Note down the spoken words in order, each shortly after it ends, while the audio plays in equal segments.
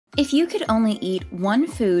If you could only eat one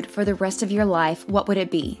food for the rest of your life, what would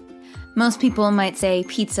it be? Most people might say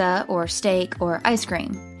pizza or steak or ice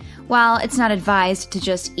cream. While it's not advised to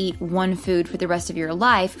just eat one food for the rest of your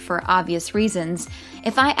life for obvious reasons,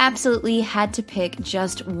 if I absolutely had to pick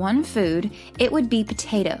just one food, it would be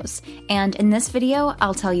potatoes, and in this video,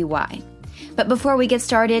 I'll tell you why. But before we get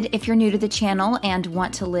started, if you're new to the channel and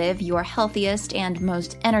want to live your healthiest and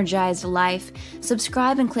most energized life,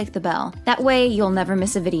 subscribe and click the bell. That way, you'll never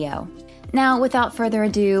miss a video. Now, without further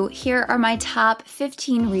ado, here are my top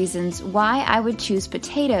 15 reasons why I would choose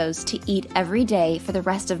potatoes to eat every day for the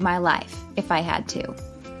rest of my life, if I had to.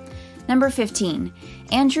 Number 15,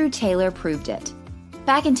 Andrew Taylor proved it.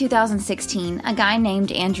 Back in 2016, a guy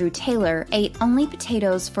named Andrew Taylor ate only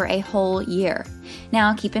potatoes for a whole year.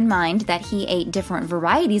 Now, keep in mind that he ate different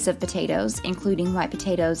varieties of potatoes, including white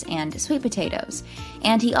potatoes and sweet potatoes,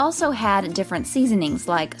 and he also had different seasonings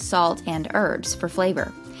like salt and herbs for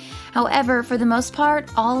flavor. However, for the most part,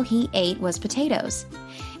 all he ate was potatoes.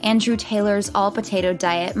 Andrew Taylor's all-potato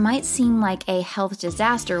diet might seem like a health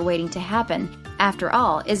disaster waiting to happen. After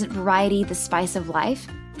all, isn't variety the spice of life?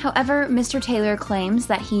 However, Mr. Taylor claims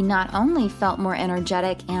that he not only felt more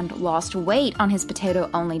energetic and lost weight on his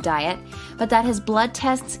potato-only diet, but that his blood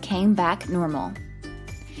tests came back normal.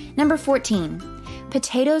 Number 14.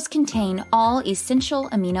 Potatoes contain all essential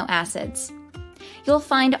amino acids. You'll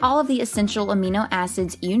find all of the essential amino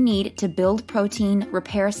acids you need to build protein,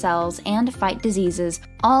 repair cells, and fight diseases,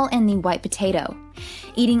 all in the white potato.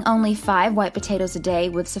 Eating only 5 white potatoes a day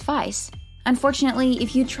would suffice. Unfortunately,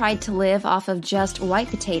 if you tried to live off of just white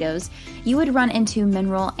potatoes, you would run into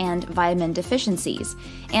mineral and vitamin deficiencies,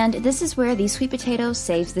 and this is where the sweet potato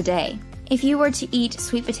saves the day. If you were to eat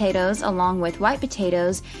sweet potatoes along with white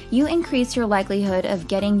potatoes, you increase your likelihood of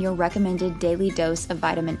getting your recommended daily dose of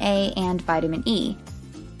vitamin A and vitamin E.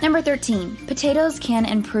 Number 13. Potatoes can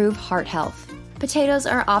improve heart health. Potatoes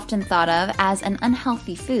are often thought of as an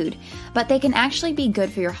unhealthy food, but they can actually be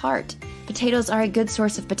good for your heart. Potatoes are a good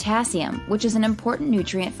source of potassium, which is an important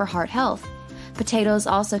nutrient for heart health. Potatoes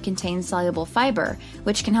also contain soluble fiber,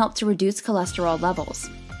 which can help to reduce cholesterol levels.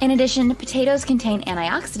 In addition, potatoes contain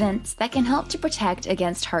antioxidants that can help to protect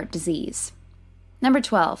against heart disease. Number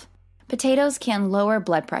 12. Potatoes can lower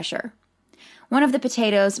blood pressure. One of the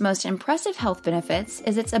potato's most impressive health benefits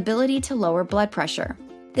is its ability to lower blood pressure.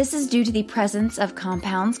 This is due to the presence of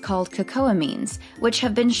compounds called cocoamines, which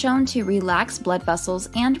have been shown to relax blood vessels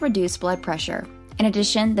and reduce blood pressure. In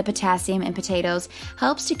addition, the potassium in potatoes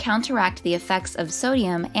helps to counteract the effects of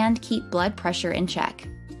sodium and keep blood pressure in check.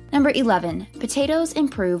 Number 11. Potatoes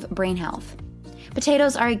improve brain health.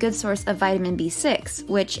 Potatoes are a good source of vitamin B6,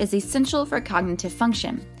 which is essential for cognitive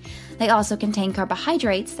function. They also contain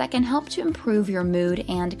carbohydrates that can help to improve your mood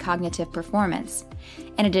and cognitive performance.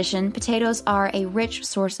 In addition, potatoes are a rich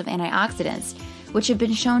source of antioxidants, which have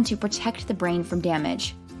been shown to protect the brain from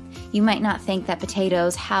damage. You might not think that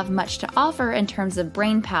potatoes have much to offer in terms of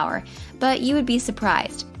brain power, but you would be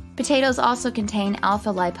surprised. Potatoes also contain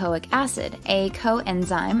alpha-lipoic acid, a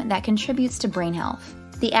coenzyme that contributes to brain health.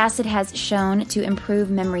 The acid has shown to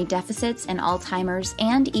improve memory deficits in Alzheimer's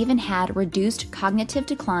and even had reduced cognitive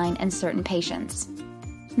decline in certain patients.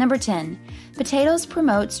 Number 10. Potatoes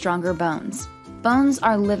promote stronger bones. Bones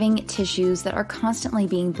are living tissues that are constantly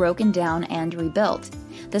being broken down and rebuilt.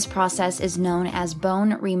 This process is known as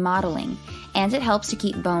bone remodeling, and it helps to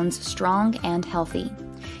keep bones strong and healthy.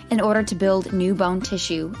 In order to build new bone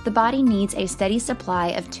tissue, the body needs a steady supply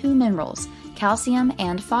of 2 minerals, calcium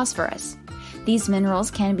and phosphorus. These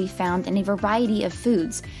minerals can be found in a variety of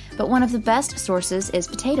foods, but one of the best sources is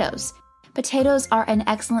potatoes. Potatoes are an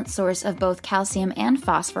excellent source of both calcium and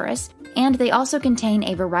phosphorus, and they also contain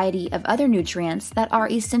a variety of other nutrients that are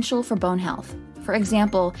essential for bone health. For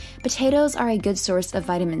example, potatoes are a good source of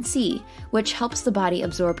vitamin C, which helps the body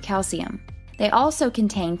absorb calcium. They also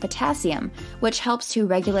contain potassium, which helps to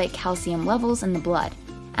regulate calcium levels in the blood.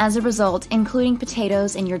 As a result, including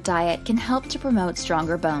potatoes in your diet can help to promote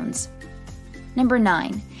stronger bones. Number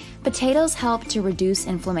 9. Potatoes help to reduce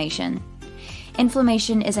inflammation.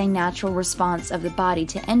 Inflammation is a natural response of the body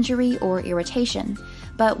to injury or irritation,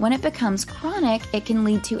 but when it becomes chronic, it can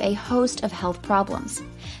lead to a host of health problems.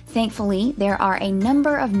 Thankfully, there are a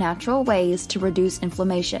number of natural ways to reduce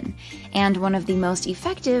inflammation, and one of the most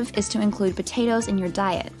effective is to include potatoes in your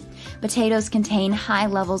diet. Potatoes contain high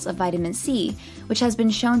levels of vitamin C, which has been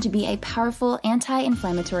shown to be a powerful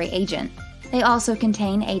anti-inflammatory agent. They also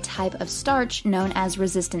contain a type of starch known as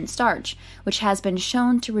resistant starch, which has been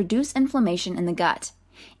shown to reduce inflammation in the gut.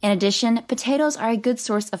 In addition, potatoes are a good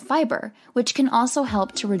source of fiber, which can also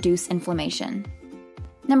help to reduce inflammation.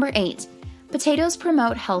 Number 8. Potatoes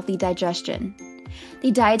promote healthy digestion.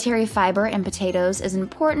 The dietary fiber in potatoes is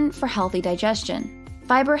important for healthy digestion.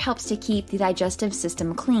 Fiber helps to keep the digestive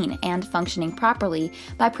system clean and functioning properly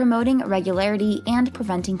by promoting regularity and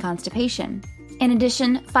preventing constipation. In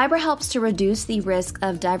addition, fiber helps to reduce the risk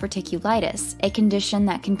of diverticulitis, a condition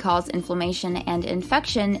that can cause inflammation and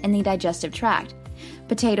infection in the digestive tract.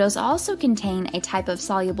 Potatoes also contain a type of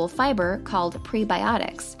soluble fiber called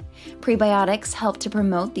prebiotics. Prebiotics help to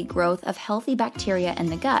promote the growth of healthy bacteria in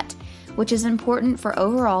the gut, which is important for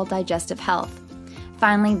overall digestive health.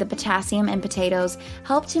 Finally, the potassium in potatoes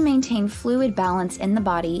help to maintain fluid balance in the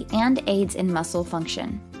body and aids in muscle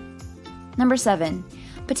function. Number 7.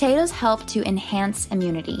 Potatoes help to enhance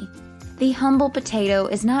immunity. The humble potato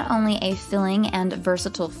is not only a filling and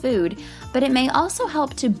versatile food, but it may also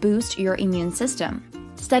help to boost your immune system.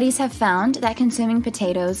 Studies have found that consuming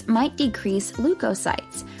potatoes might decrease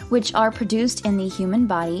leukocytes, which are produced in the human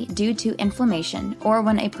body due to inflammation or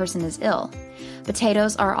when a person is ill.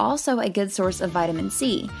 Potatoes are also a good source of vitamin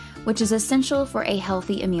C, which is essential for a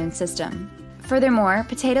healthy immune system. Furthermore,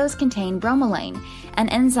 potatoes contain bromelain, an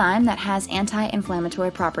enzyme that has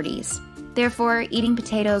anti-inflammatory properties. Therefore, eating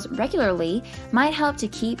potatoes regularly might help to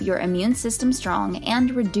keep your immune system strong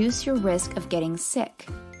and reduce your risk of getting sick.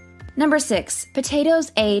 Number 6.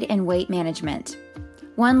 Potatoes aid in weight management.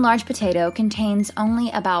 One large potato contains only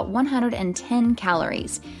about 110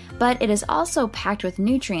 calories, but it is also packed with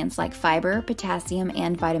nutrients like fiber, potassium,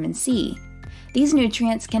 and vitamin C. These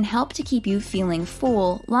nutrients can help to keep you feeling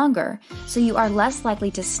full longer, so you are less likely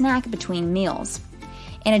to snack between meals.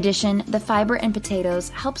 In addition, the fiber in potatoes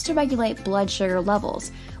helps to regulate blood sugar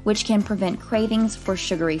levels, which can prevent cravings for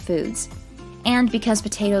sugary foods. And because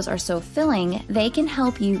potatoes are so filling, they can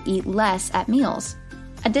help you eat less at meals.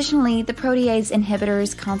 Additionally, the protease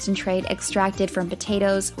inhibitors concentrate extracted from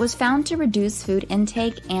potatoes was found to reduce food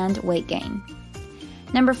intake and weight gain.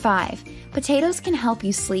 Number 5. Potatoes can help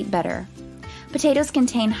you sleep better. Potatoes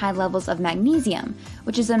contain high levels of magnesium,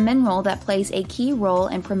 which is a mineral that plays a key role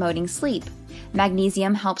in promoting sleep.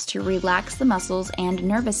 Magnesium helps to relax the muscles and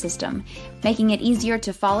nervous system, making it easier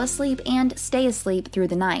to fall asleep and stay asleep through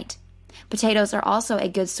the night. Potatoes are also a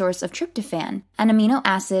good source of tryptophan, an amino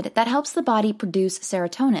acid that helps the body produce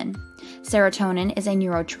serotonin. Serotonin is a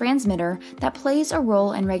neurotransmitter that plays a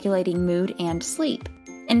role in regulating mood and sleep.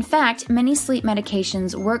 In fact, many sleep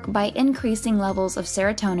medications work by increasing levels of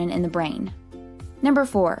serotonin in the brain. Number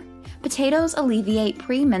 4. Potatoes alleviate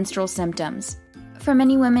premenstrual symptoms. For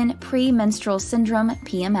many women, premenstrual syndrome,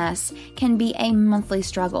 PMS, can be a monthly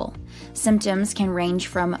struggle. Symptoms can range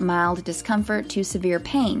from mild discomfort to severe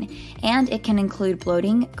pain, and it can include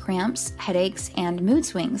bloating, cramps, headaches, and mood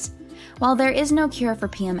swings. While there is no cure for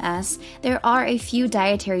PMS, there are a few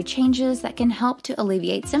dietary changes that can help to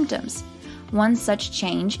alleviate symptoms. One such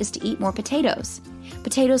change is to eat more potatoes.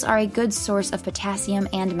 Potatoes are a good source of potassium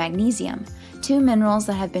and magnesium, two minerals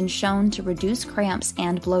that have been shown to reduce cramps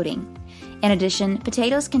and bloating. In addition,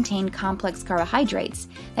 potatoes contain complex carbohydrates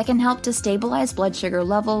that can help to stabilize blood sugar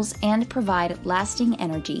levels and provide lasting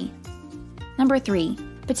energy. Number 3.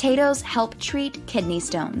 Potatoes help treat kidney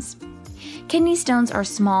stones. Kidney stones are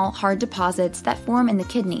small, hard deposits that form in the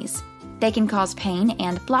kidneys. They can cause pain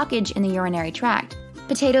and blockage in the urinary tract.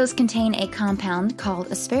 Potatoes contain a compound called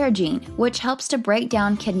asparagine, which helps to break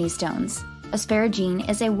down kidney stones. Asparagine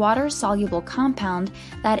is a water-soluble compound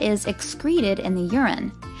that is excreted in the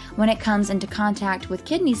urine. When it comes into contact with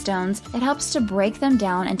kidney stones, it helps to break them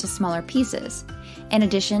down into smaller pieces. In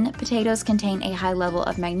addition, potatoes contain a high level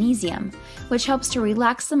of magnesium, which helps to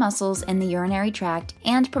relax the muscles in the urinary tract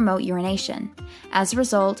and promote urination. As a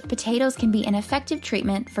result, potatoes can be an effective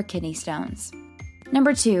treatment for kidney stones.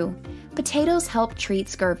 Number 2. Potatoes help treat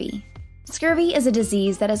scurvy. Scurvy is a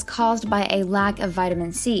disease that is caused by a lack of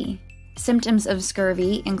vitamin C. Symptoms of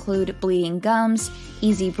scurvy include bleeding gums,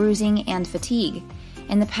 easy bruising, and fatigue.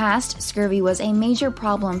 In the past, scurvy was a major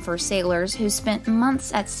problem for sailors who spent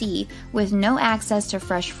months at sea with no access to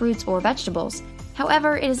fresh fruits or vegetables.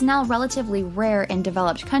 However, it is now relatively rare in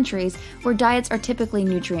developed countries where diets are typically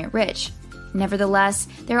nutrient-rich. Nevertheless,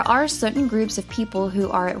 there are certain groups of people who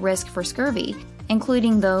are at risk for scurvy,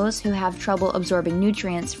 including those who have trouble absorbing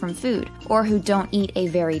nutrients from food or who don't eat a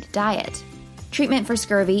varied diet. Treatment for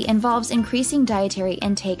scurvy involves increasing dietary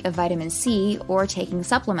intake of vitamin C or taking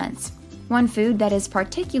supplements. One food that is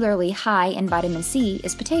particularly high in vitamin C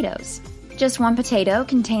is potatoes. Just one potato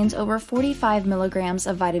contains over 45 milligrams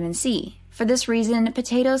of vitamin C. For this reason,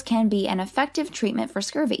 potatoes can be an effective treatment for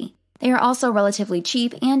scurvy. They are also relatively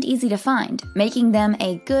cheap and easy to find, making them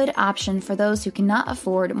a good option for those who cannot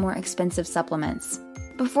afford more expensive supplements.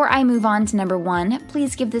 Before I move on to number 1,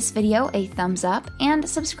 please give this video a thumbs up and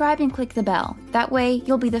subscribe and click the bell. That way,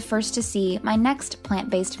 you'll be the first to see my next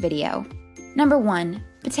plant-based video. Number 1.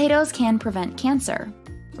 Potatoes can prevent cancer.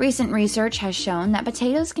 Recent research has shown that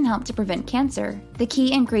potatoes can help to prevent cancer. The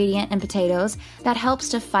key ingredient in potatoes that helps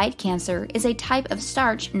to fight cancer is a type of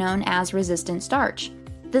starch known as resistant starch.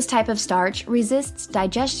 This type of starch resists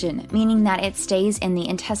digestion, meaning that it stays in the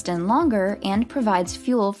intestine longer and provides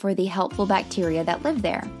fuel for the helpful bacteria that live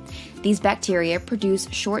there. These bacteria produce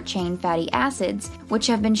short-chain fatty acids, which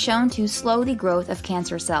have been shown to slow the growth of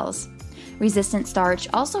cancer cells. Resistant starch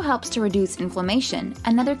also helps to reduce inflammation,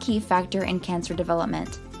 another key factor in cancer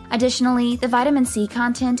development. Additionally, the vitamin C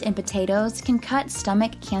content in potatoes can cut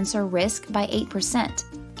stomach cancer risk by 8%.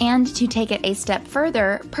 And to take it a step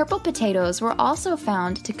further, purple potatoes were also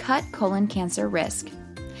found to cut colon cancer risk.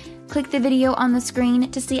 Click the video on the screen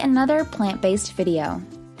to see another plant-based video.